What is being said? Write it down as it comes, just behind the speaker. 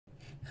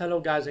Hello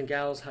guys and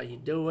gals, how you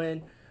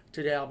doing?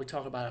 Today I'll be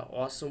talking about an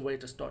awesome way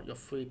to start your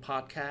free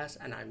podcast,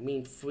 and I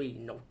mean free,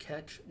 no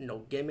catch, no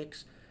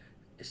gimmicks.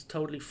 It's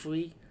totally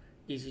free,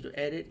 easy to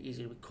edit,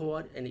 easy to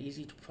record, and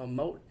easy to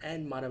promote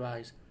and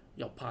monetize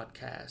your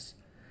podcast.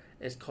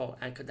 It's called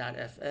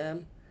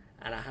Anchor.fm,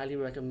 and I highly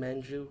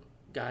recommend you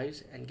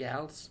guys and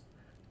gals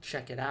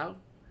check it out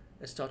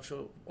and start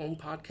your own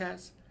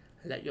podcast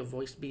and let your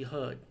voice be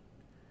heard.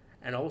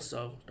 And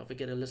also, don't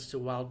forget to listen to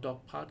Wild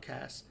Dog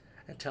Podcast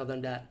and tell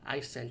them that I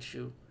sent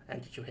you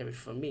and that you hear it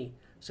from me.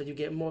 So you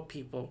get more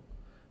people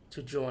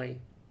to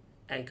join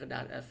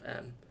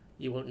Anchor.fm.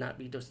 You will not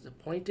be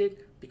disappointed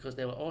because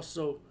they will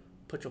also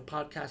put your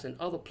podcast in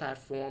other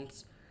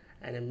platforms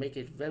and then make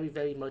it very,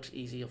 very much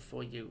easier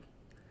for you.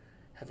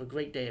 Have a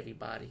great day,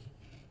 everybody.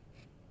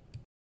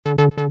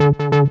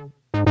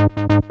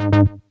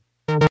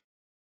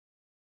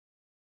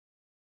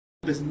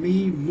 It's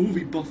me,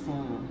 movie buffer.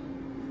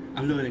 I'm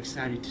a little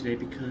excited today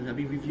because I've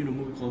been reviewing a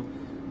movie called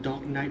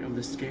Dark Knight of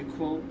the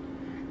Scarecrow.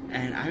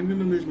 And I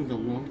remember this movie a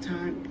long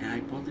time, and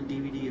I bought the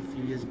DVD a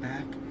few years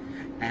back,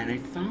 and I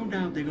found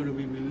out they're going to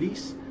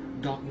re-release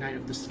Dark Knight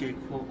of the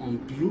Scarecrow on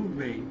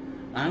Blu-ray.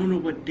 I don't know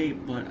what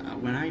date, but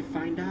when I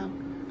find out,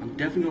 I'm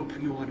definitely going to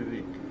pre-order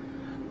it.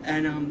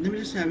 And let me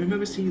just say, I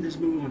remember seeing this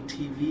movie on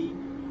TV,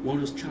 one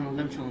of those Channel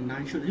 11, Channel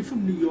 9 shows. If you're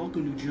from New York or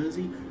New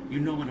Jersey, you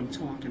know what I'm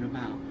talking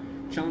about.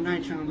 Channel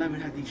 9, Channel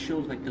 11 had these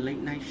shows, like the late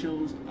night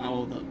shows,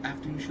 or the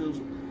afternoon shows,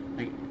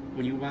 like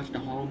when you watch the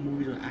horror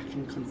movies or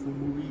action kung fu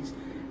movies,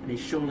 and they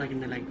show like in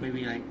the, like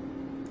maybe like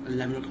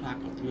 11 o'clock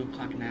or 3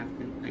 o'clock in the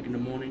afternoon, like in the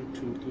morning to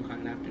 3 o'clock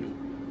in the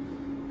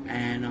afternoon.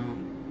 And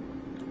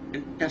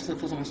that's the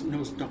first time I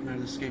noticed Dark Knight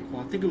of the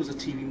Scarecrow. I think it was a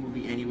TV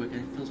movie anyway, and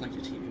it feels like a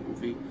TV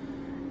movie.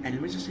 And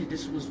let me just say,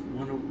 this was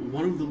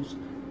one of those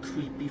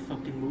creepy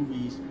fucking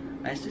movies.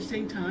 At the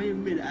same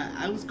time,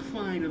 I was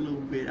crying a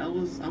little bit.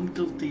 I'm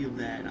guilty of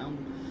that.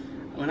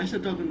 When I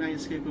said Dark Knight of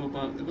the Scarecrow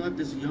about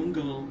this young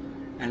girl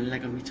and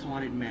like a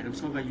retarded man. I'm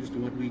sorry if I used the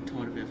word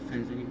retarded if it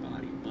offends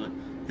anybody, but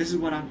this is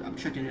what I'm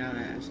checking it out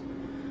as.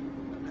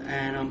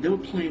 And they were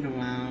playing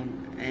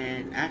around,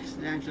 and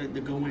accidentally the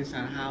girl went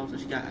inside the house and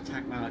she got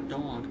attacked by a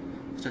dog.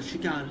 So she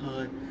got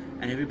hurt,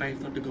 and everybody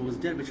thought the girl was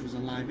dead, but she was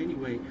alive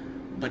anyway.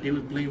 But they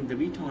would blame the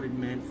retarded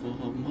man for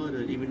her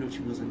murder, even though she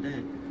wasn't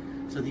dead.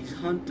 So these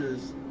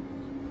hunters,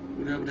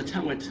 the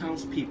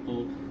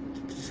townspeople,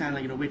 decided,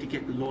 like, in a way to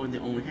get the law in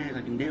their own hands,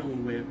 like in their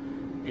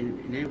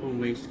own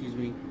way, excuse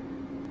me.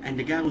 And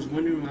the guy was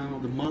wandering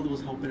around. The mother was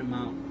helping him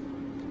out.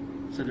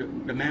 So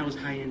the man was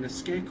hiding the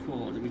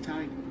Scarecrow, the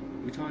retired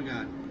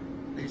guy.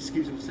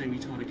 Excuse me for saying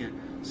retard again.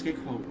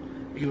 Scarecrow.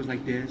 He was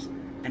like this,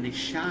 and they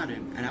shot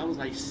him. And I was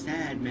like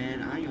sad,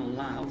 man. I ain't gonna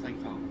lie. I was like,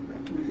 oh, I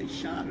can't believe they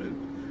shot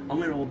him. I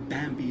went all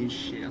Bambi and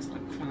shit. I was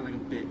like crying like a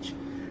bitch.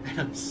 And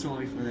I'm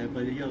sorry for that,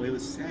 but yo, it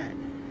was sad.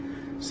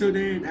 So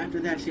then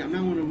after that, see, I'm not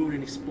gonna ruin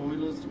any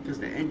spoilers because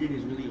the ending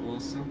is really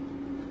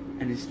awesome,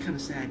 and it's kind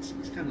of sad.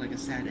 It's kind of like a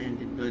sad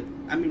ending, but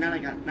I mean, not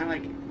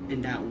like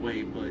in that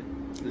way, but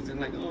it's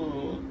like,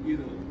 oh, you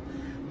know.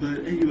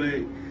 But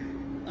anyway,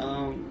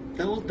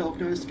 that was Dark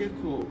Knight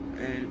Scarecrow,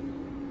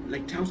 and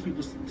like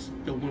townspeople,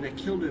 the one that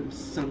killed him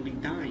suddenly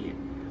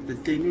dying. The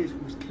thing is,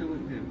 who's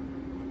killing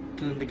him?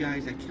 Killing the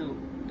guys that killed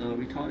the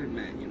retarded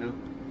man, you know.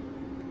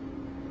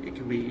 It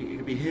could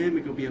be him.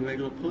 It could be a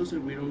regular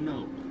person. We don't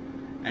know.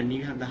 And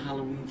you have the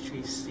Halloween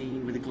chase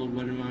scene where they go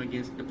running around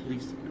against the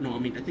police. No, I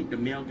mean, I think the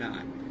male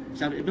guy.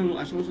 So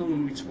I saw the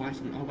movie twice,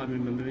 and I hope I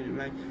remember it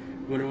right.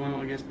 Running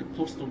around against the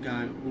postal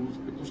guy,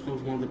 the postal guy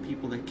was one of the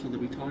people that killed the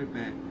retarded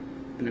man.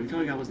 And the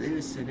retarded guy was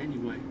innocent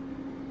anyway.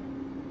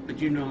 But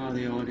you know how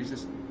they are. There's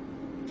just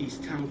these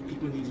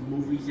townspeople in these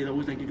movies. They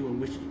always like to do a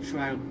witch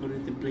trial, but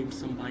they blame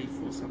somebody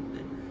for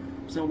something.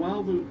 So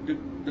while the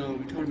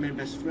retarded man's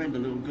best friend, the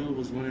little girl,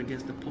 was running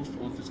against the post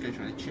office guy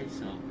trying to chase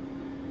her,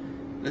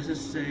 let's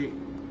just say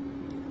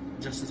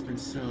justice been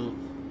served.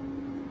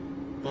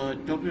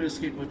 But Dark Knight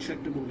Escape, or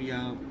check the movie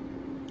out.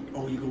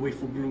 Or you can wait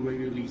for Blu-ray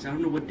release. I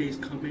don't know what day's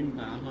coming,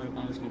 but I heard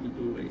about it's gonna be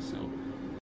Blu-ray, so